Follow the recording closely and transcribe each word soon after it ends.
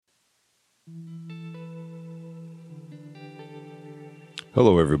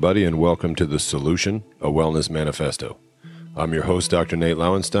Hello, everybody, and welcome to The Solution, a Wellness Manifesto. I'm your host, Dr. Nate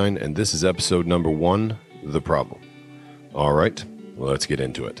Lauenstein, and this is episode number 1, The Problem. All right, well, let's get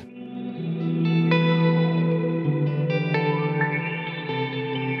into it.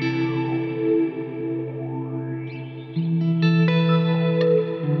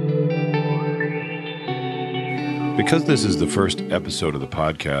 Because this is the first episode of the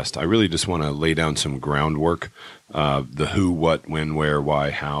podcast, I really just want to lay down some groundwork, the who, what, when, where, why,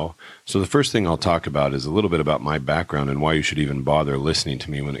 how. So the first thing I'll talk about is a little bit about my background and why you should even bother listening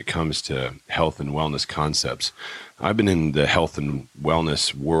to me when it comes to health and wellness concepts. I've been in the health and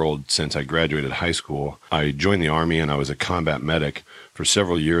wellness world since I graduated high school. I joined the Army and I was a combat medic for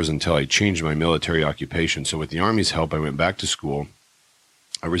several years until I changed my military occupation. So with the Army's help, I went back to school.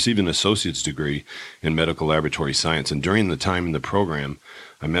 I received an associate's degree in medical laboratory science, and during the time in the program,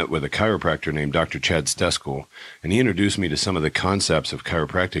 I met with a chiropractor named Dr. Chad Steskel, and he introduced me to some of the concepts of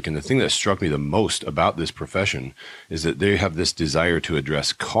chiropractic. And the thing that struck me the most about this profession is that they have this desire to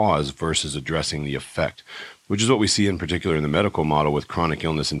address cause versus addressing the effect, which is what we see in particular in the medical model with chronic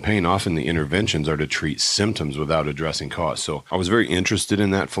illness and pain. Often the interventions are to treat symptoms without addressing cause. So I was very interested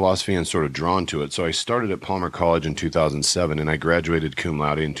in that philosophy and sort of drawn to it. So I started at Palmer College in 2007, and I graduated cum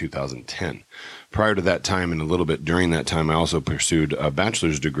laude in 2010. Prior to that time and a little bit during that time, I also pursued a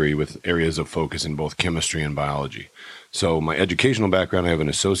bachelor's degree with areas of focus in both chemistry and biology. So my educational background, I have an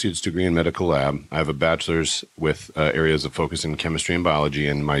associate's degree in medical lab. I have a bachelor's with areas of focus in chemistry and biology,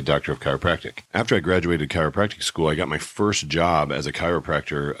 and my doctor of chiropractic. After I graduated chiropractic school, I got my first job as a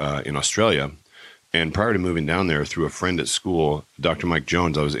chiropractor in Australia. And prior to moving down there, through a friend at school, Dr. Mike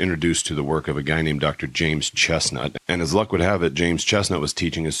Jones, I was introduced to the work of a guy named Dr. James Chestnut. And as luck would have it, James Chestnut was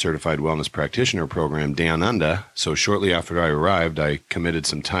teaching his certified wellness practitioner program down under. So shortly after I arrived, I committed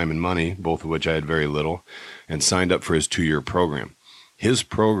some time and money, both of which I had very little, and signed up for his 2-year program. His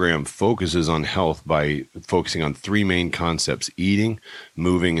program focuses on health by focusing on 3 main concepts: eating,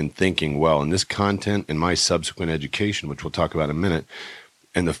 moving, and thinking well. And this content and my subsequent education, which we'll talk about in a minute,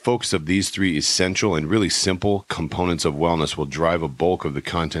 and the focus of these 3 essential and really simple components of wellness will drive a bulk of the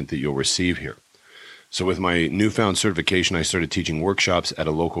content that you'll receive here. So with my newfound certification, I started teaching workshops at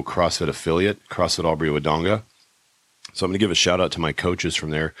a local CrossFit affiliate, CrossFit Albury-Wodonga. So I'm going to give a shout out to my coaches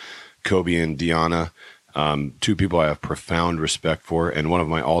from there, Kobe and Deanna, 2 people I have profound respect for, and one of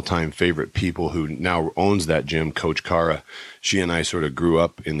my all-time favorite people who now owns that gym, Coach Cara. She and I sort of grew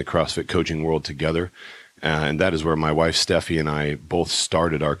up in the CrossFit coaching world together. And that is where my wife, Steffi, and I both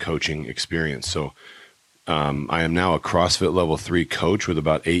started our coaching experience. So I am now a CrossFit Level 3 coach with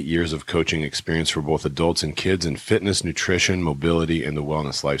about 8 years of coaching experience for both adults and kids in fitness, nutrition, mobility, and the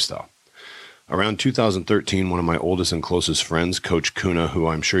wellness lifestyle. Around 2013, one of my oldest and closest friends, Coach Kuna, who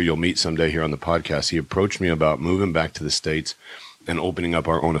I'm sure you'll meet someday here on the podcast, he approached me about moving back to the States and opening up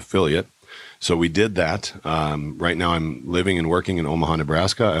our own affiliate. So we did that. Right now I'm living and working in Omaha,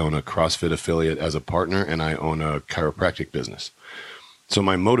 Nebraska. I own a CrossFit affiliate as a partner, and I own a chiropractic business. So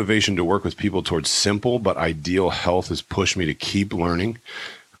my motivation to work with people towards simple but ideal health has pushed me to keep learning.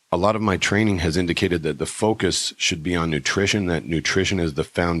 A lot of my training has indicated that the focus should be on nutrition, that nutrition is the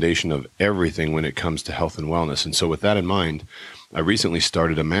foundation of everything when it comes to health and wellness. And so with that in mind, I recently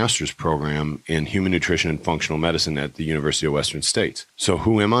started a master's program in human nutrition and functional medicine at the University of Western States. So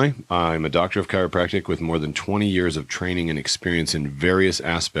who am I? I'm a doctor of chiropractic with more than 20 years of training and experience in various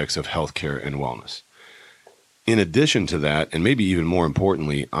aspects of healthcare and wellness. In addition to that, and maybe even more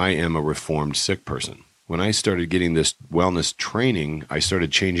importantly, I am a reformed sick person. When I started getting this wellness training, I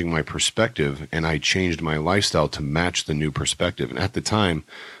started changing my perspective, and I changed my lifestyle to match the new perspective. And at the time,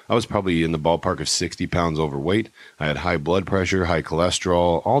 I was probably in the ballpark of 60 pounds overweight. I had high blood pressure, high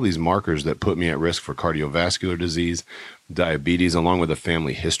cholesterol, all these markers that put me at risk for cardiovascular disease, diabetes, along with a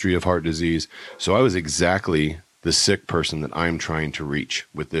family history of heart disease. So I was exactly the sick person that I'm trying to reach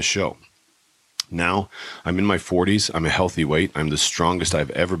with this show. Now, I'm in my 40s. I'm a healthy weight. I'm the strongest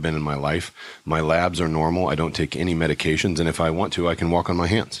I've ever been in my life. My labs are normal. I don't take any medications. And if I want to, I can walk on my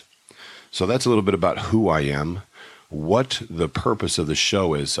hands. So that's a little bit about who I am, what the purpose of the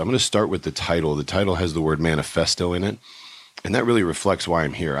show is. I'm going to start with the title. The title has the word manifesto in it. And that really reflects why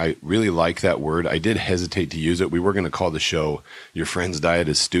I'm here. I really like that word. I did hesitate to use it. We were going to call the show Your Friend's Diet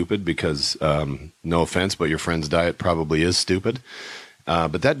is Stupid because, no offense, but your friend's diet probably is stupid.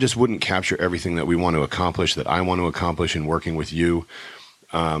 But that just wouldn't capture everything that we want to accomplish, that I want to accomplish in working with you.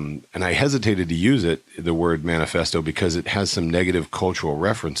 And I hesitated to use it, the word manifesto, because it has some negative cultural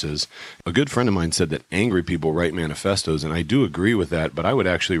references. A good friend of mine said that angry people write manifestos, and I do agree with that, but I would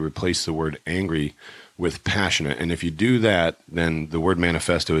actually replace the word angry with passionate. And if you do that, then the word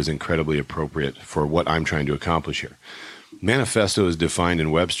manifesto is incredibly appropriate for what I'm trying to accomplish here. Manifesto is defined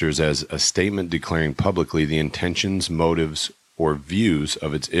in Webster's as a statement declaring publicly the intentions, motives, or views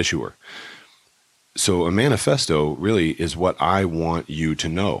of its issuer. So a manifesto really is what I want you to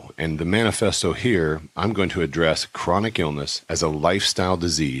know. And the manifesto here, I'm going to address chronic illness as a lifestyle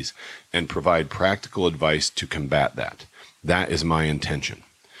disease and provide practical advice to combat that. That is my intention.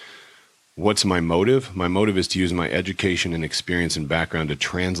 What's my motive? My motive is to use my education and experience and background to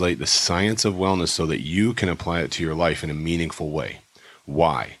translate the science of wellness so that you can apply it to your life in a meaningful way.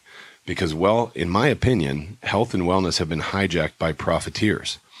 Why? Because, well, in my opinion, health and wellness have been hijacked by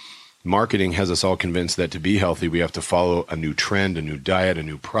profiteers. Marketing has us all convinced that to be healthy, we have to follow a new trend, a new diet, a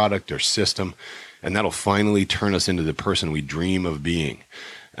new product or system, and that'll finally turn us into the person we dream of being.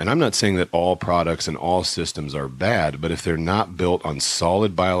 And I'm not saying that all products and all systems are bad, but if they're not built on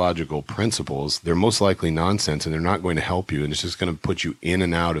solid biological principles, they're most likely nonsense and they're not going to help you. And it's just going to put you in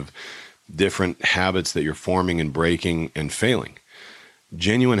and out of different habits that you're forming and breaking and failing.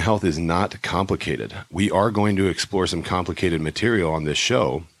 Genuine health is not complicated. We are going to explore some complicated material on this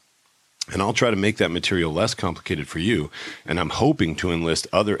show, and I'll try to make that material less complicated for you. And I'm hoping to enlist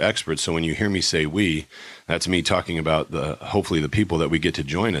other experts. So when you hear me say we, that's me talking about hopefully the people that we get to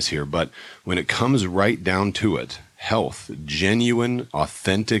join us here. But when it comes right down to it, health, genuine,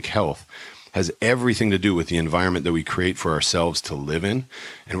 authentic health, has everything to do with the environment that we create for ourselves to live in.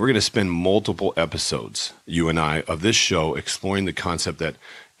 And we're going to spend multiple episodes, you and I, of this show exploring the concept that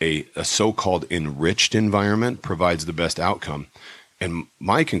a so-called enriched environment provides the best outcome. And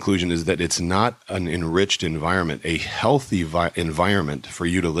my conclusion is that it's not an enriched environment. A healthy environment for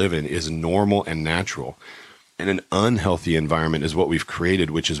you to live in is normal and natural. And an unhealthy environment is what we've created,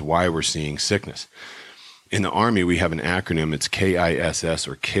 which is why we're seeing sickness. In the Army, we have an acronym. It's KISS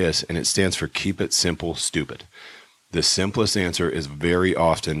or KISS, and it stands for Keep It Simple, Stupid. The simplest answer is very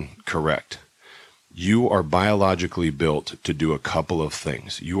often correct. You are biologically built to do a couple of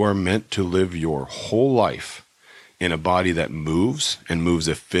things. You are meant to live your whole life in a body that moves and moves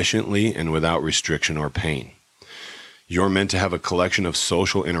efficiently and without restriction or pain. You're meant to have a collection of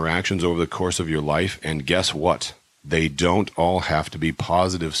social interactions over the course of your life, and guess what? They don't all have to be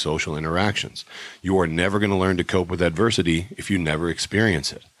positive social interactions. You are never going to learn to cope with adversity if you never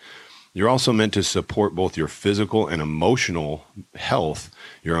experience it. You're also meant to support both your physical and emotional health,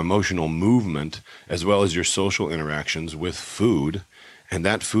 your emotional movement, as well as your social interactions with food. And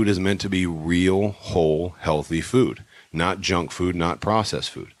that food is meant to be real, whole, healthy food, not junk food, not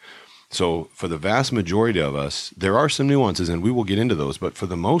processed food. So for the vast majority of us, there are some nuances, and we will get into those. But for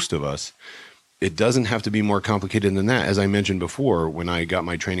the most of us, it doesn't have to be more complicated than that. As I mentioned before, when I got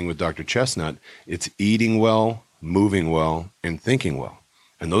my training with Dr. Chestnut, it's eating well, moving well, and thinking well.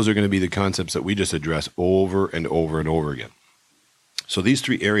 And those are going to be the concepts that we just address over and over and over again. So these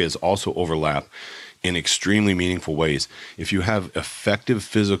three areas also overlap in extremely meaningful ways. If you have effective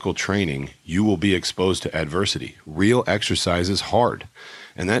physical training, you will be exposed to adversity. Real exercise is hard,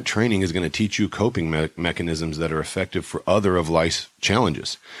 and that training is going to teach you coping mechanisms that are effective for other of life's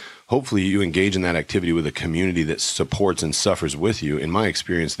challenges. Hopefully you engage in that activity with a community that supports and suffers with you. In my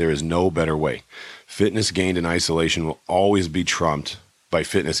experience, there is no better way. Fitness gained in isolation will always be trumped by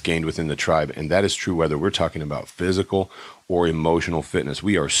fitness gained within the tribe, and that is true whether we're talking about physical or emotional fitness.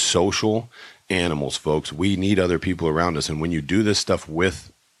 We are social animals, folks. We need other people around us. And when you do this stuff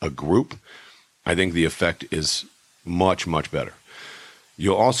with a group, I think the effect is much, much better.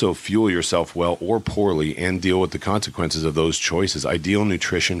 You'll also fuel yourself well or poorly and deal with the consequences of those choices. Ideal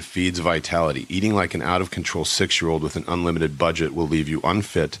nutrition feeds vitality. Eating like an out-of-control 6-year-old with an unlimited budget will leave you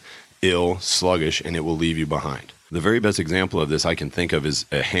unfit, ill, sluggish, and it will leave you behind. The very best example of this I can think of is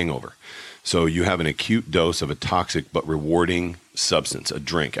a hangover. So you have an acute dose of a toxic but rewarding substance, a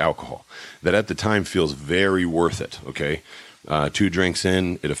drink, alcohol, that at the time feels very worth it, okay? 2 drinks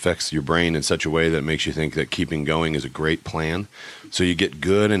in, it affects your brain in such a way that it makes you think that keeping going is a great plan. So you get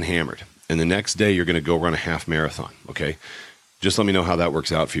good and hammered. And the next day, you're going to go run a half marathon, okay? Just let me know how that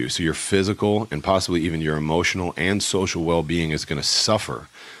works out for you. So your physical and possibly even your emotional and social well-being is going to suffer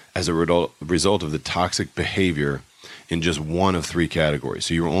as a result of the toxic behavior in just one of 3 categories.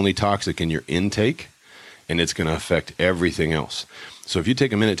 So you're only toxic in your intake, and it's going to affect everything else. So if you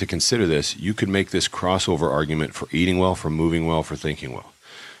take a minute to consider this, you could make this crossover argument for eating well, for moving well, for thinking well.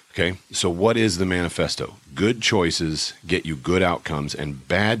 Okay, so what is the manifesto? Good choices get you good outcomes, and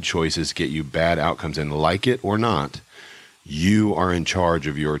bad choices get you bad outcomes. And like it or not, you are in charge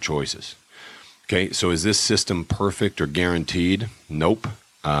of your choices. Okay, so is this system perfect or guaranteed? Nope.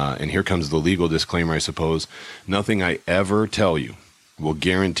 And here comes the legal disclaimer, I suppose. Nothing I ever tell you will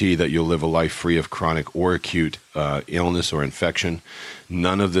guarantee that you'll live a life free of chronic or acute illness or infection.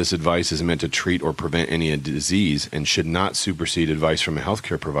 None of this advice is meant to treat or prevent any disease and should not supersede advice from a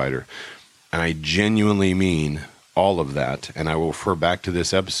healthcare provider. And I genuinely mean all of that, and I will refer back to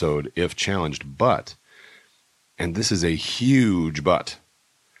this episode if challenged. But, and this is a huge but,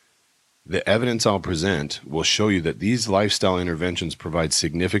 the evidence I'll present will show you that these lifestyle interventions provide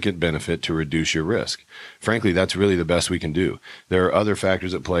significant benefit to reduce your risk. Frankly, that's really the best we can do. There are other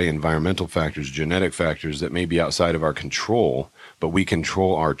factors at play, environmental factors, genetic factors that may be outside of our control, but we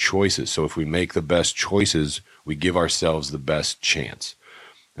control our choices. So if we make the best choices, we give ourselves the best chance.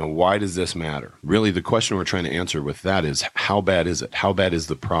 Now, why does this matter? Really, the question we're trying to answer with that is, how bad is it? How bad is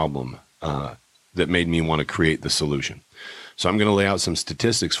the problem that made me want to create the solution? So I'm going to lay out some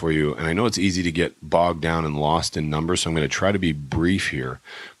statistics for you, and I know it's easy to get bogged down and lost in numbers, so I'm going to try to be brief here,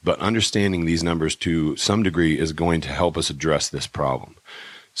 but understanding these numbers to some degree is going to help us address this problem.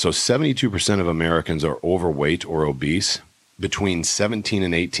 So 72% of Americans are overweight or obese. Between 17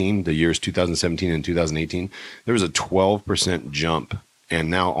 and 18, the years 2017 and 2018, there was a 12% jump,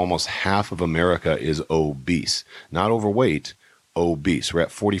 and now almost half of America is obese. Not overweight, obese. We're at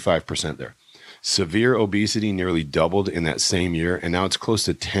 45% there. Severe obesity nearly doubled in that same year, and now it's close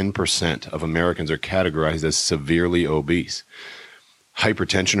to 10% of Americans are categorized as severely obese.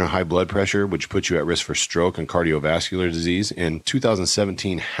 Hypertension or high blood pressure, which puts you at risk for stroke and cardiovascular disease. In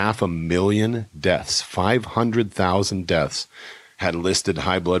 2017, 500,000 deaths, 500,000 deaths had listed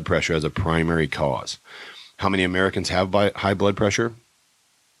high blood pressure as a primary cause. How many Americans have high blood pressure?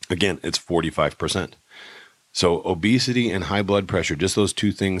 Again, it's 45%. So obesity and high blood pressure, just those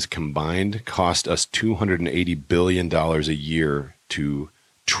two things combined, cost us $280 billion a year to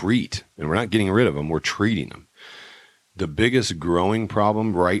treat. And we're not getting rid of them, we're treating them. The biggest growing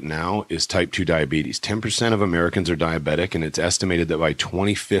problem right now is type 2 diabetes. 10% of Americans are diabetic, and it's estimated that by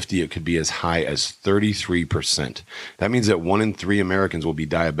 2050, it could be as high as 33%. That means that 1 in 3 Americans will be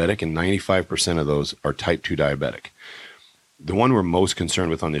diabetic, and 95% of those are type 2 diabetic. The one we're most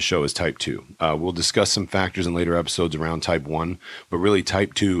concerned with on this show is type 2. We'll discuss some factors in later episodes around type 1, but really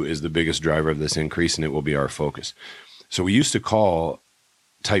type 2 is the biggest driver of this increase, and it will be our focus. So we used to call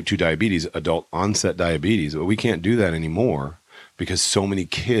type 2 diabetes adult onset diabetes, but we can't do that anymore because so many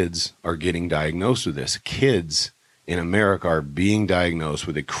kids are getting diagnosed with this. Kids in America are being diagnosed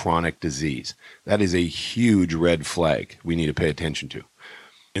with a chronic disease. That is a huge red flag we need to pay attention to.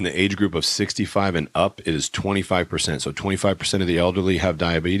 In the age group of 65 and up, it is 25%. So 25% of the elderly have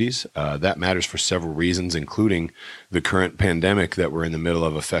diabetes. That matters for several reasons, including the current pandemic that we're in the middle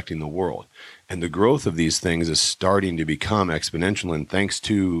of affecting the world. And the growth of these things is starting to become exponential. And thanks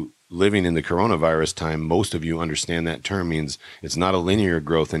to living in the coronavirus time, most of you understand that term means it's not a linear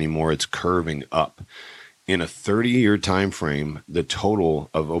growth anymore. It's curving up. In a 30-year time frame, the total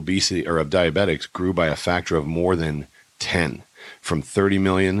of obesity or of diabetics grew by a factor of more than 10. From 30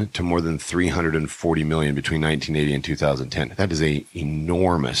 million to more than 340 million between 1980 and 2010. That is an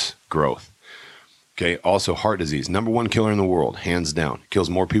enormous growth. Okay, also heart disease, number one killer in the world, hands down. Kills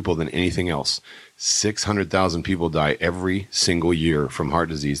more people than anything else. 600,000 people die every single year from heart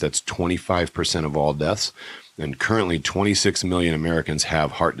disease. That's 25% of all deaths. And currently 26 million Americans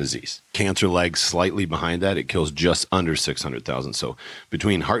have heart disease. Cancer lags slightly behind that. It kills just under 600,000. So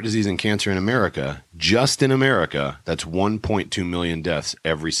between heart disease and cancer in America, just in America, that's 1.2 million deaths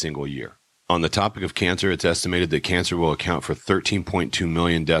every single year. On the topic of cancer, it's estimated that cancer will account for 13.2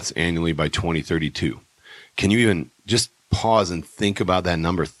 million deaths annually by 2032. Can you even just pause and think about that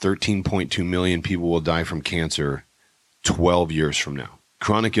number? 13.2 million people will die from cancer 12 years from now.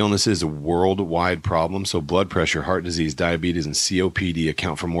 Chronic illness is a worldwide problem, so blood pressure, heart disease, diabetes, and COPD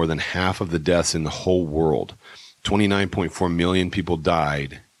account for more than half of the deaths in the whole world. 29.4 million people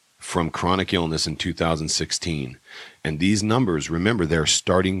died from chronic illness in 2016. And these numbers, remember, they're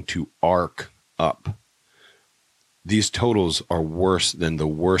starting to arc up. These totals are worse than the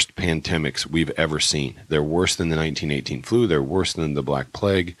worst pandemics we've ever seen. They're worse than the 1918 flu. They're worse than the Black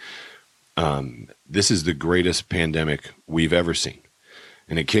Plague. This is the greatest pandemic we've ever seen.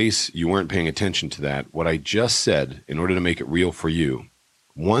 And in case you weren't paying attention to that, what I just said, in order to make it real for you,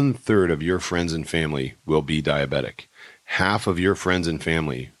 1/3 of your friends and family will be diabetic. Half of your friends and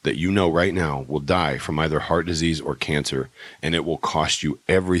family that you know right now will die from either heart disease or cancer, and it will cost you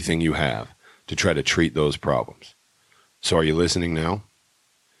everything you have to try to treat those problems. So are you listening now?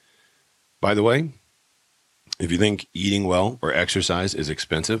 By the way, if you think eating well or exercise is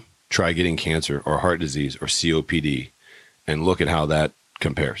expensive, try getting cancer or heart disease or COPD and look at how that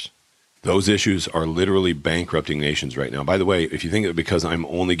compares. Those issues are literally bankrupting nations right now. By the way, if you think that because I'm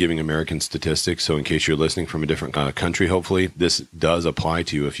only giving American statistics, so in case you're listening from a different country, hopefully this does apply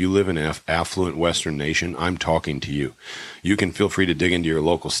to you. If you live in an affluent Western nation, I'm talking to you. You can feel free to dig into your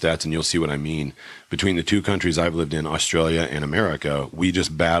local stats and you'll see what I mean. Between the two countries I've lived in, Australia and America, we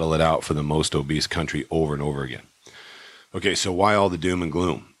just battle it out for the most obese country over and over again. Okay, so why all the doom and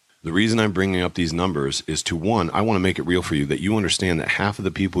gloom? The reason I'm bringing up these numbers is to, one, I want to make it real for you that you understand that half of the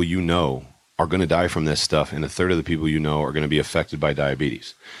people you know are going to die from this stuff and a third of the people you know are going to be affected by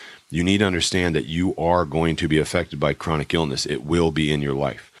diabetes. You need to understand that you are going to be affected by chronic illness. It will be in your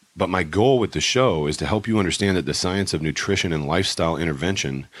life. But my goal with the show is to help you understand that the science of nutrition and lifestyle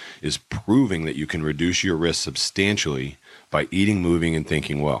intervention is proving that you can reduce your risk substantially by eating, moving, and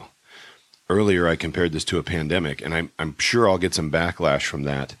thinking well. Earlier, I compared this to a pandemic, and I'm sure I'll get some backlash from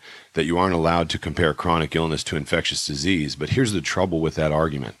that you aren't allowed to compare chronic illness to infectious disease. But here's the trouble with that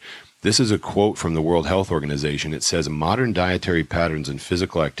argument. This is a quote from the World Health Organization. It says, modern dietary patterns and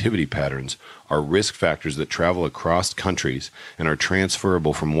physical activity patterns are risk factors that travel across countries and are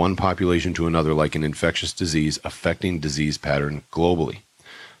transferable from one population to another like an infectious disease affecting disease pattern globally.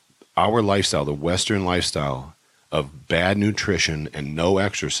 Our lifestyle, the Western lifestyle of bad nutrition and no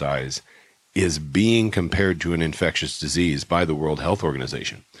exercise, is being compared to an infectious disease by the World Health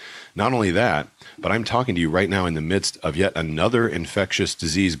Organization. Not only that, but I'm talking to you right now in the midst of yet another infectious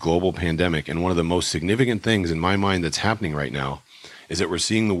disease global pandemic, and one of the most significant things in my mind that's happening right now is that we're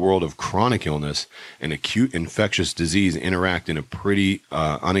seeing the world of chronic illness and acute infectious disease interact in a pretty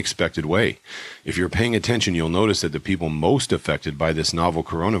unexpected way. If you're paying attention, you'll notice that the people most affected by this novel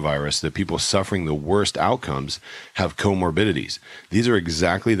coronavirus, the people suffering the worst outcomes, have comorbidities. These are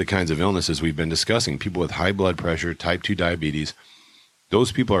exactly the kinds of illnesses we've been discussing. People with high blood pressure, type 2 diabetes,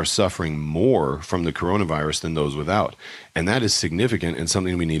 those people are suffering more from the coronavirus than those without. And that is significant and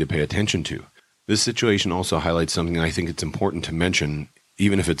something we need to pay attention to. This situation also highlights something I think it's important to mention,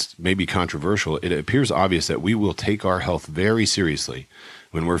 even if it's maybe controversial. It appears obvious that we will take our health very seriously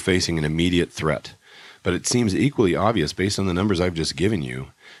when we're facing an immediate threat. But it seems equally obvious, based on the numbers I've just given you,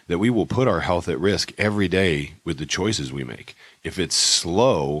 that we will put our health at risk every day with the choices we make. If it's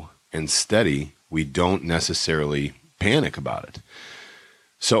slow and steady, we don't necessarily panic about it.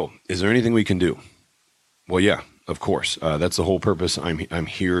 So, is there anything we can do? Well, yeah, of course. That's the whole purpose. I'm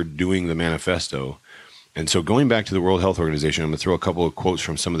here doing the manifesto. And so going back to the World Health Organization, I'm going to throw a couple of quotes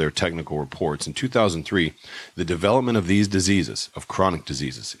from some of their technical reports. In 2003, the development of these diseases, of chronic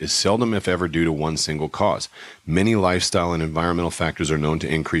diseases, is seldom if ever due to one single cause. Many lifestyle and environmental factors are known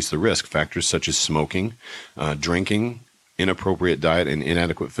to increase the risk. Factors such as smoking, drinking, inappropriate diet, and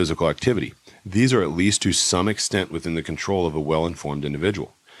inadequate physical activity. These are at least to some extent within the control of a well-informed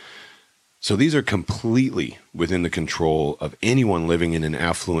individual. So these are completely within the control of anyone living in an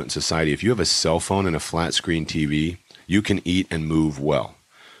affluent society. If you have a cell phone and a flat screen TV, you can eat and move well.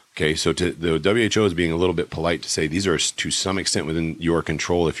 Okay, so the WHO is being a little bit polite to say these are to some extent within your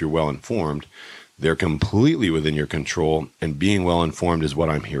control if you're well informed. They're completely within your control, and being well informed is what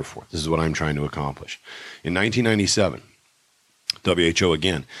I'm here for. This is what I'm trying to accomplish. In 1997, WHO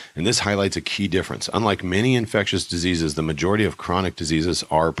again, and this highlights a key difference. Unlike many infectious diseases, the majority of chronic diseases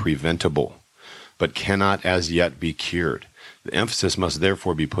are preventable, but cannot as yet be cured. The emphasis must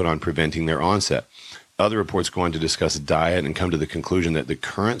therefore be put on preventing their onset. Other reports go on to discuss diet and come to the conclusion that the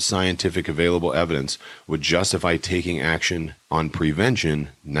current scientific available evidence would justify taking action on prevention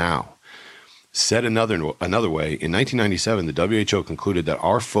now. Said another way, in 1997, the WHO concluded that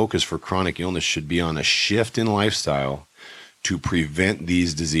our focus for chronic illness should be on a shift in lifestyle to prevent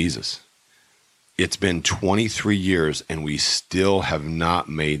these diseases. It's been 23 years and we still have not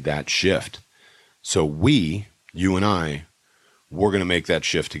made that shift. So you and I, we're going to make that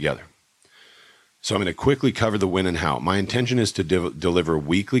shift together. So I'm going to quickly cover the when and how. My intention is to deliver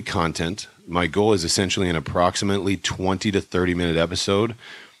weekly content. My goal is essentially an approximately 20 to 30 minute episode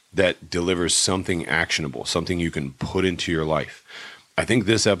that delivers something actionable, something you can put into your life. I think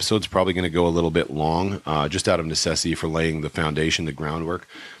this episode's probably going to go a little bit long, just out of necessity for laying the foundation, the groundwork.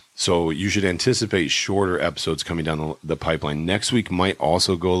 So you should anticipate shorter episodes coming down the pipeline. Next week might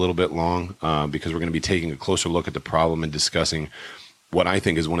also go a little bit long because we're going to be taking a closer look at the problem and discussing what I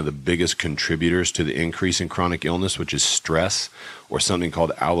think is one of the biggest contributors to the increase in chronic illness, which is stress, or something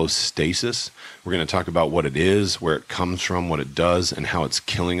called allostasis. We're going to talk about what it is, where it comes from, what it does, and how it's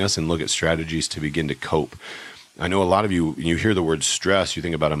killing us, and look at strategies to begin to cope. I know a lot of you, when you hear the word stress, you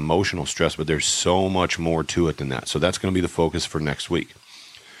think about emotional stress, but there's so much more to it than that. So that's going to be the focus for next week.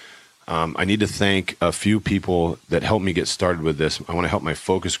 I need to thank a few people that helped me get started with this. I want to help my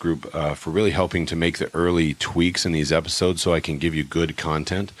focus group for really helping to make the early tweaks in these episodes so I can give you good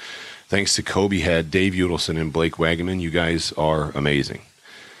content. Thanks to Kobe Head, Dave Udelson, and Blake Wagaman. You guys are amazing.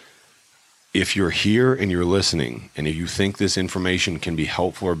 If you're here and you're listening, and if you think this information can be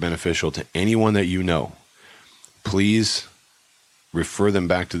helpful or beneficial to anyone that you know, please refer them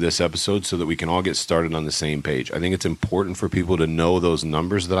back to this episode so that we can all get started on the same page. I think it's important for people to know those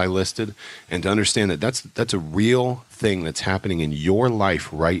numbers that I listed and to understand that that's a real thing that's happening in your life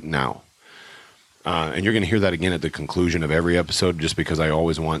right now. And you're going to hear that again at the conclusion of every episode, just because I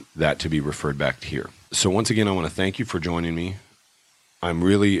always want that to be referred back to here. So once again, I want to thank you for joining me. I'm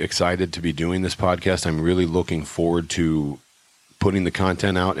really excited to be doing this podcast. I'm really looking forward to putting the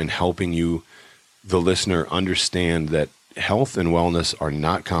content out and helping you, the listener, understand that health and wellness are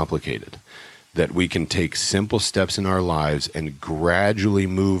not complicated, that we can take simple steps in our lives and gradually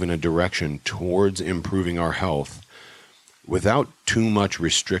move in a direction towards improving our health without too much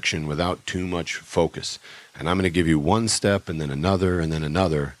restriction, without too much focus. And I'm going to give you one step and then another,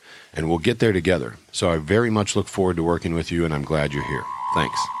 and we'll get there together. So I very much look forward to working with you, and I'm glad you're here.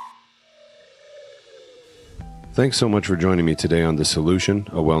 Thanks. Thanks so much for joining me today on The Solution,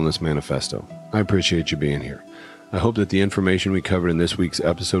 a Wellness Manifesto. I appreciate you being here. I hope that the information we covered in this week's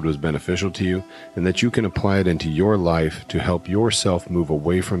episode was beneficial to you and that you can apply it into your life to help yourself move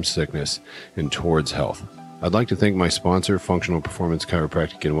away from sickness and towards health. I'd like to thank my sponsor, Functional Performance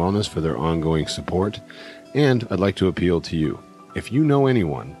Chiropractic and Wellness, for their ongoing support, and I'd like to appeal to you. If you know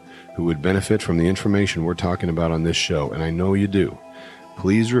anyone who would benefit from the information we're talking about on this show, and I know you do,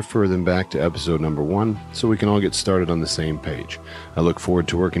 please refer them back to episode number 1 so we can all get started on the same page. I look forward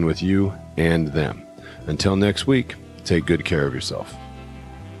to working with you and them. Until next week, take good care of yourself.